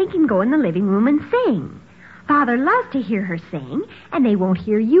 Kathy can go in the living room and sing. Father loves to hear her sing, and they won't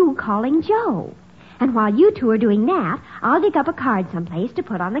hear you calling Joe. And while you two are doing that, I'll dig up a card someplace to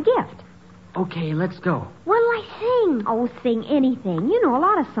put on the gift. Okay, let's go. What'll I sing? Oh, sing anything. You know a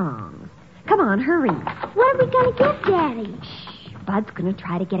lot of songs. Come on, hurry. What are we going to give Daddy? Shh. Bud's going to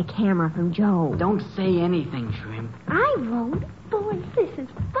try to get a camera from Joe. Don't say anything, Shrimp. I won't. Boy, this is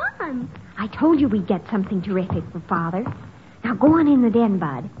fun. I told you we'd get something terrific for Father. Now go on in the den,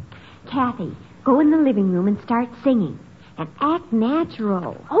 Bud. Kathy, go in the living room and start singing. And act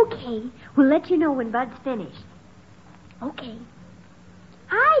natural. Okay. We'll let you know when Bud's finished. Okay.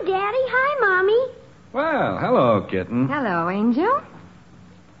 Hi, Daddy. Hi, Mommy. Well, hello, kitten. Hello, Angel.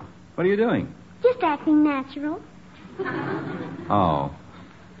 What are you doing? Just acting natural. Oh.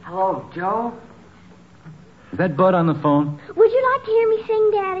 Hello, Joe. Is that Bud on the phone? Would you like to hear me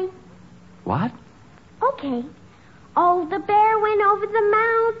sing, Daddy? What? Okay. Oh, the bear went over the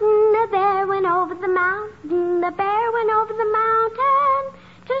mountain, the bear went over the mountain, the bear went over the mountain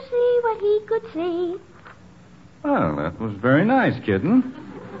to see what he could see. Well, that was very nice, kitten.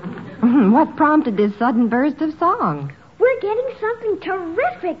 What prompted this sudden burst of song? We're getting something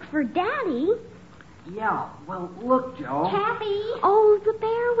terrific for Daddy. Yeah, well, look, Joe. Kathy. Oh, the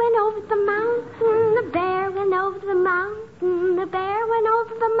bear went over the mountain. The bear went over the mountain. The bear went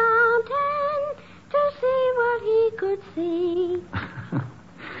over the mountain to see what he could see.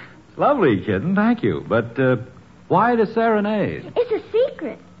 Lovely, kitten, thank you. But why the serenade? It's a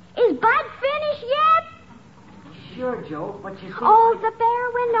secret. Is Bud finished yet? Sure, Joe, but you see... Oh, the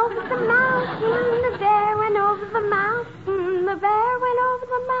bear went over the mountain. The bear went over the mountain. The bear went over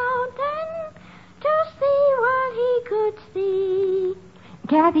the mountain to see what he could see.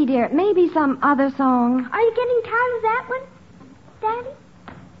 Kathy, dear, maybe some other song. Are you getting tired of that one, Daddy?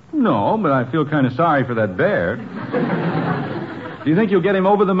 No, but I feel kind of sorry for that bear. Do you think you'll get him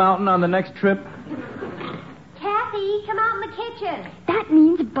over the mountain on the next trip? Kathy, come out in the kitchen. That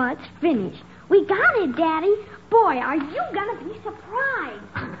means Bud's finished. We got it, Daddy. Boy, are you going to be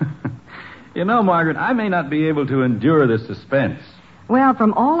surprised. You know, Margaret, I may not be able to endure this suspense. Well,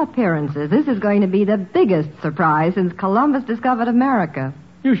 from all appearances, this is going to be the biggest surprise since Columbus discovered America.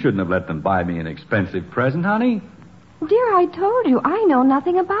 You shouldn't have let them buy me an expensive present, honey. Dear, I told you, I know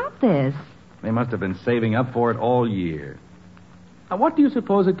nothing about this. They must have been saving up for it all year. Now, what do you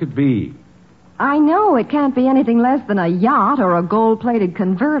suppose it could be? I know it can't be anything less than a yacht or a gold-plated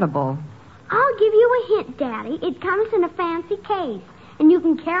convertible. I'll give you a hint, Daddy. It comes in a fancy case, and you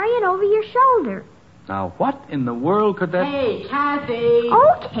can carry it over your shoulder. Now, what in the world could that... Hey, Kathy!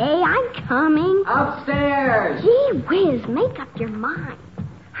 Okay, I'm coming. Upstairs! Gee whiz, make up your mind.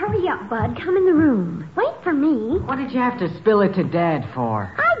 Hurry up, Bud. Come in the room. Wait for me. What did you have to spill it to Dad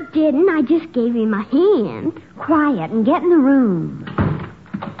for? I didn't. I just gave him a hand. Quiet and get in the room.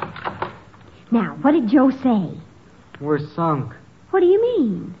 Now, what did Joe say? We're sunk. What do you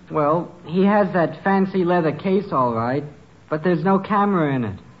mean? Well, he has that fancy leather case, all right, but there's no camera in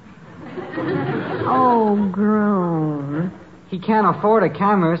it. Oh, grown. He can't afford a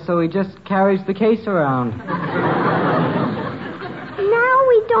camera, so he just carries the case around. Now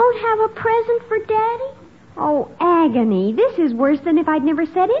we don't have a present for Daddy? Oh, agony. This is worse than if I'd never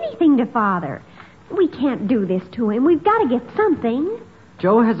said anything to Father. We can't do this to him. We've got to get something.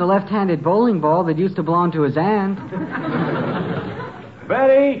 Joe has a left-handed bowling ball that used to belong to his aunt.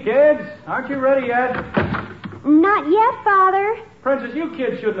 Betty, kids, aren't you ready yet? Not yet, Father. Princess, you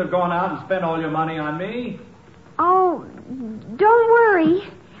kids shouldn't have gone out and spent all your money on me. Oh, don't worry.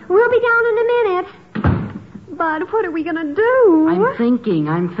 We'll be down in a minute. Bud, what are we going to do? I'm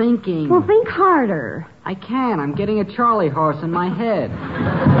thinking. Well, think harder. I can. I'm getting a Charlie horse in my head.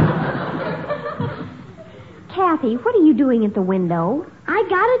 Kathy, what are you doing at the window? I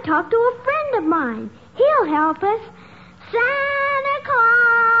got to talk to a friend of mine. He'll help us. Santa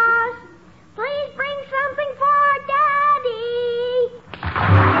Claus, please bring something for Daddy.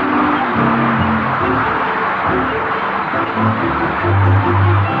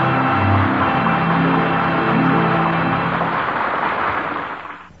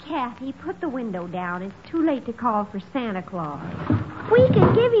 Kathy, put the window down. It's too late to call for Santa Claus. We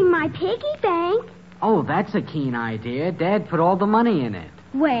can give him my piggy bank. Oh, that's a keen idea. Dad put all the money in it.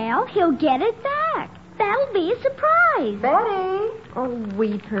 Well, he'll get it back. That'll be a surprise. Betty! Oh,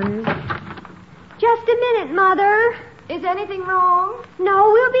 weepers. Just a minute, Mother. Is anything wrong?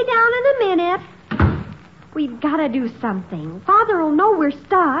 No, we'll be down in a minute. We've got to do something. Father will know we're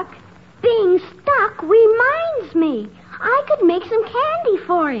stuck. Being stuck reminds me. I could make some candy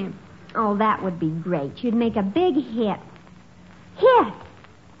for him. Oh, that would be great. You'd make a big hit. Hit!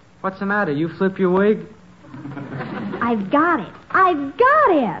 What's the matter? You flip your wig? I've got it. I've got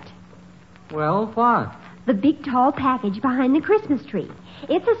it! Well, what? The big tall package behind the Christmas tree.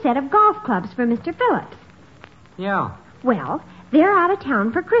 It's a set of golf clubs for Mr. Phillips. Yeah. Well, they're out of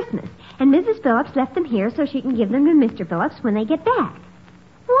town for Christmas, and Mrs. Phillips left them here so she can give them to Mr. Phillips when they get back.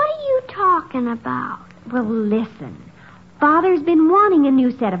 What are you talking about? Well, listen. Father's been wanting a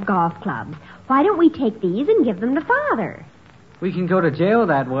new set of golf clubs. Why don't we take these and give them to Father? We can go to jail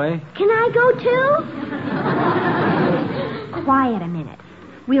that way. Can I go too? Quiet a minute.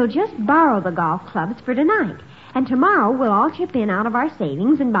 We'll just borrow the golf clubs for tonight, and tomorrow we'll all chip in out of our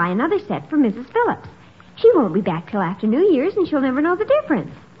savings and buy another set for Mrs. Phillips. She won't be back till after New Year's, and she'll never know the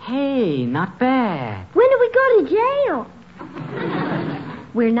difference. Hey, not bad. When do we go to jail?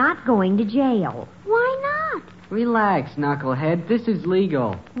 We're not going to jail. Why not? Relax, knucklehead. This is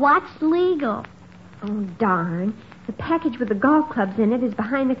legal. What's legal? Oh, darn. The package with the golf clubs in it is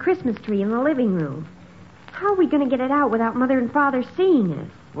behind the Christmas tree in the living room. How are we going to get it out without Mother and Father seeing us?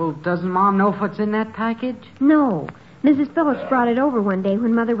 Well, doesn't Mom know what's in that package? No. Mrs. Phillips brought it over one day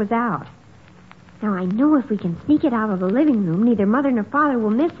when Mother was out. Now, I know if we can sneak it out of the living room, neither Mother nor Father will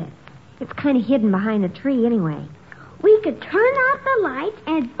miss it. It's kind of hidden behind the tree anyway. We could turn out the lights,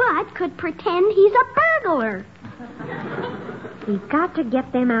 and Bud could pretend he's a burglar. We've got to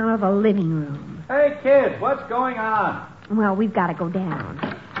get them out of the living room. Hey, kids, what's going on? Well, we've got to go down.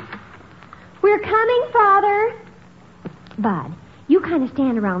 We're coming, Father. Bud, you kind of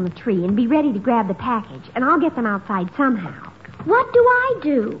stand around the tree and be ready to grab the package, and I'll get them outside somehow. What do I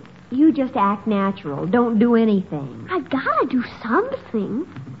do? You just act natural. Don't do anything. I've got to do something.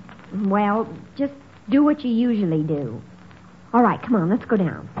 Well, just do what you usually do. All right, come on, let's go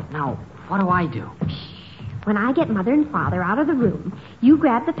down. Now, what do I do? When I get Mother and Father out of the room, you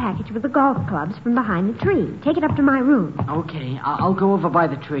grab the package with the golf clubs from behind the tree. Take it up to my room. Okay, I'll go over by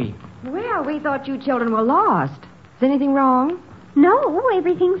the tree. Well, we thought you children were lost. Is anything wrong? No,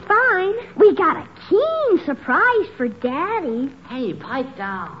 everything's fine. We got a keen surprise for Daddy. Hey, pipe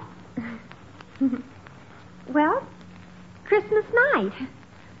down. Well, Christmas night.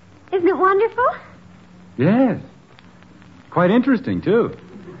 Isn't it wonderful? Yes. Quite interesting, too.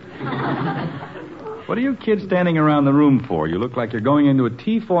 What are you kids standing around the room for? You look like you're going into a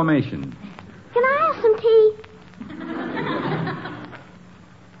T formation. Can I have some tea?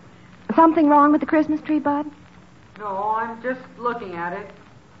 Something wrong with the Christmas tree, Bud? No, I'm just looking at it.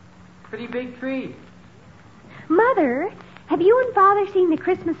 Pretty big tree. Mother, have you and Father seen the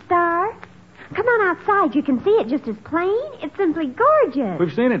Christmas star? Come on outside. You can see it just as plain. It's simply gorgeous.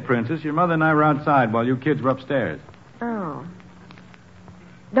 We've seen it, Princess. Your mother and I were outside while you kids were upstairs. Oh.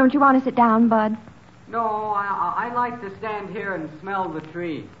 Don't you want to sit down, Bud? No, I like to stand here and smell the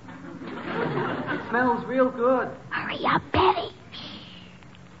tree. It smells real good. Hurry up, Betty.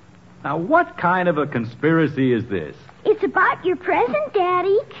 Now, what kind of a conspiracy is this? It's about your present,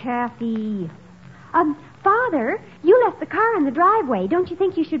 Daddy. Kathy. Father, you left the car in the driveway. Don't you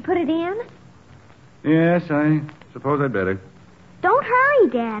think you should put it in? Yes, I suppose I'd better. Don't hurry,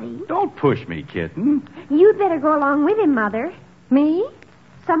 Daddy. Don't push me, kitten. You'd better go along with him, Mother. Me?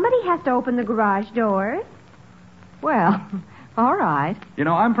 Somebody has to open the garage doors. Well, all right. You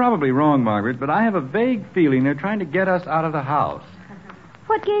know, I'm probably wrong, Margaret, but I have a vague feeling they're trying to get us out of the house.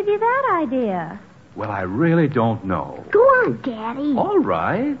 What gave you that idea? Well, I really don't know. Go on, Daddy. All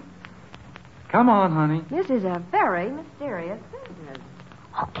right. Come on, honey. This is a very mysterious business.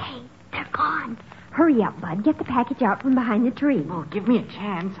 Okay, they're gone. Hurry up, Bud. Get the package out from behind the tree. Oh, give me a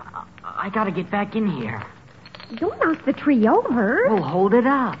chance. I gotta get back in here. Don't knock the tree over. Well, hold it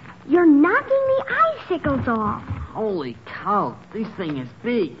up. You're knocking the icicles off. Holy cow, this thing is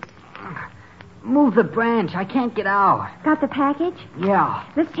big. Move the branch. I can't get out. Got the package? Yeah.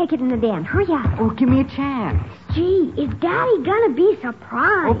 Let's take it in the den. Hurry up. Oh, give me a chance. Gee, is Daddy gonna be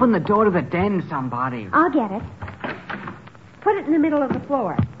surprised? Open the door to the den, somebody. I'll get it. Put it in the middle of the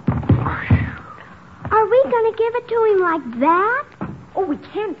floor. Are we gonna give it to him like that? Oh, we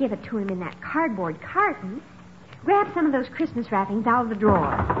can't give it to him in that cardboard carton. Grab some of those Christmas wrappings out of the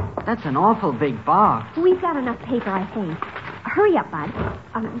drawer. That's an awful big box. We've got enough paper, I think. Hurry up,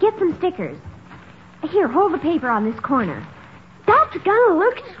 Bud. Get some stickers. Here, hold the paper on this corner. That's gonna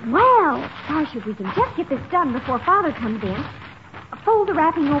look swell. Gosh, if we can just get this done before Father comes in. Fold the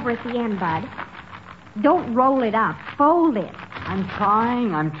wrapping over at the end, Bud. Don't roll it up. Fold it. I'm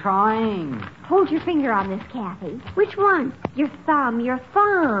trying. Hold your finger on this, Kathy. Which one? Your thumb.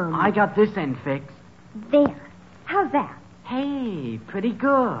 I got this end fixed. There. How's that? Hey, pretty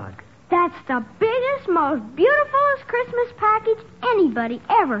good. That's the biggest, most beautifulest Christmas package anybody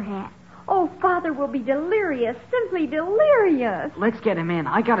ever had. Oh, Father will be delirious. Simply delirious. Let's get him in.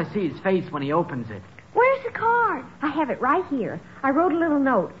 I gotta see his face when he opens it. Where's the card? I have it right here. I wrote a little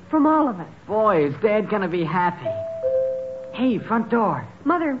note from all of us. Boy, is Dad gonna be happy. Hey, front door.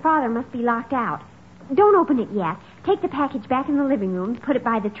 Mother and Father must be locked out. Don't open it yet. Take the package back in the living room and put it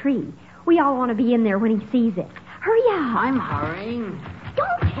by the tree. We all want to be in there when he sees it. Hurry up. I'm hurrying.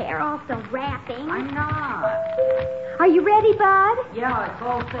 Don't tear off the wrapping. I'm not. Are you ready, Bud? Yeah, it's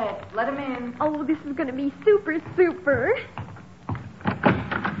all set. Let him in. Oh, this is going to be super, super.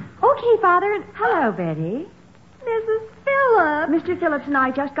 Okay, Father. Hello, Betty. Mrs. Phillips. Mr. Phillips and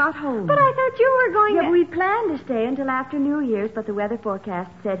I just got home. But I thought you were going to... We planned to stay until after New Year's, but the weather forecast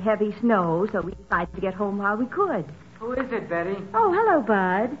said heavy snow, so we decided to get home while we could. Who is it, Betty? Oh, hello,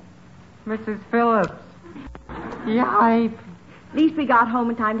 Bud. Mrs. Phillips. Yipe. At least we got home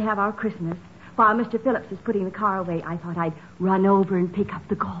in time to have our Christmas. While Mr. Phillips was putting the car away, I thought I'd run over and pick up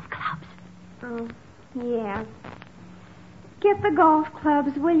the golf clubs. Oh, yes. Get the golf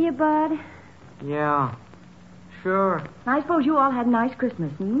clubs, will you, Bud? Yeah, sure. I suppose you all had a nice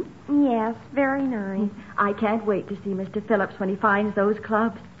Christmas, hmm? Yes, very nice. I can't wait to see Mr. Phillips when he finds those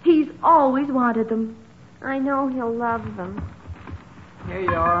clubs. He's always wanted them. I know he'll love them. Here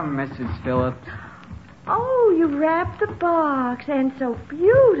you are, Mrs. Phillips. Oh, you wrapped the box, and so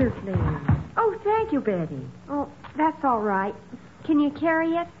beautifully. Oh, thank you, Betty. Oh, that's all right. Can you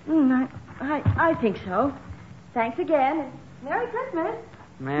carry it? I think so. Thanks again. Merry Christmas.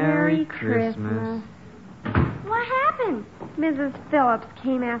 Merry Christmas. What happened? Mrs. Phillips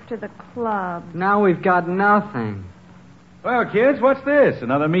came after the club. Now we've got nothing. Well, kids, what's this?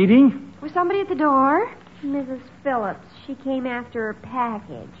 Another meeting? Was somebody at the door? Mrs. Phillips. She came after her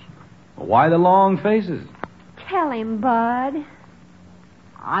package. Well, why the long faces? Tell him, Bud.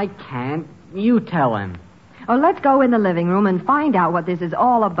 I can't. You tell him. Oh, let's go in the living room and find out what this is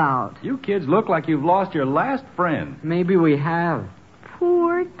all about. You kids look like you've lost your last friend. Maybe we have.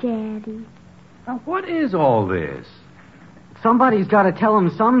 Poor Daddy. Now, what is all this? Somebody's got to tell him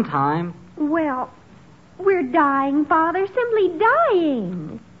sometime. Well, we're dying, Father. Simply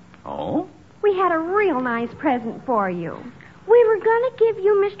dying. Oh? We had a real nice present for you. We were going to give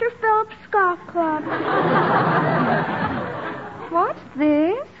you Mr. Phillips' golf club. What's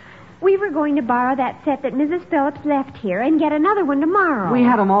this? We were going to borrow that set that Mrs. Phillips left here and get another one tomorrow. We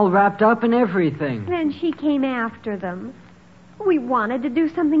had them all wrapped up and everything. Then she came after them. We wanted to do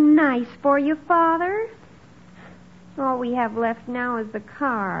something nice for you, Father. All we have left now is the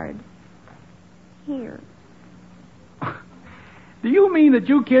card. Here. Do you mean that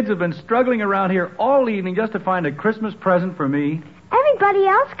you kids have been struggling around here all evening just to find a Christmas present for me? Everybody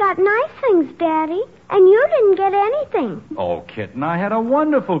else got nice things, Daddy, and you didn't get anything. Oh, Kitten, I had a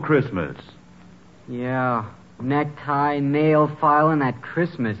wonderful Christmas. Yeah, necktie, nail file, and that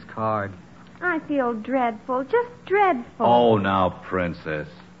Christmas card. I feel dreadful, just dreadful. Oh, now, Princess.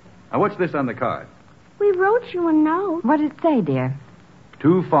 Now, what's this on the card? We wrote you a note. What did it say, dear?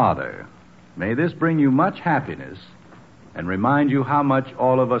 To Father, may this bring you much happiness and remind you how much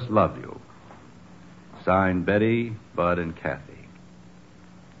all of us love you. Signed, Betty, Bud, and Kathy.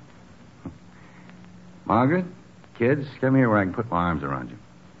 Margaret, kids, come here where I can put my arms around you.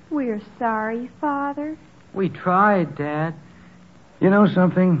 We're sorry, Father. We tried, Dad. You know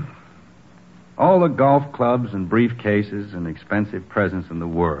something? All the golf clubs and briefcases and expensive presents in the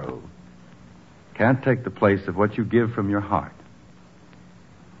world can't take the place of what you give from your heart.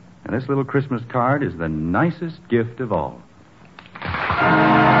 And this little Christmas card is the nicest gift of all.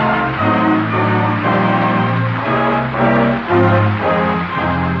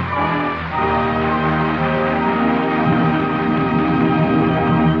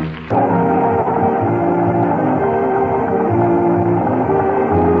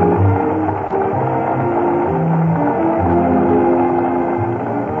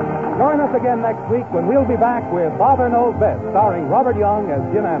 Again next week when we'll be back with Father Knows Best, starring Robert Young as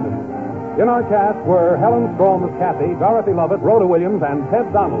Jim Anderson. In our cast were Helen Strom as Kathy, Dorothy Lovett, Rhoda Williams, and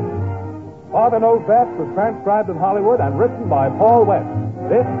Ted Donald. Father Knows Best was transcribed in Hollywood and written by Paul West.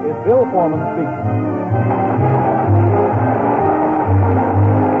 This is Bill Foreman speaking.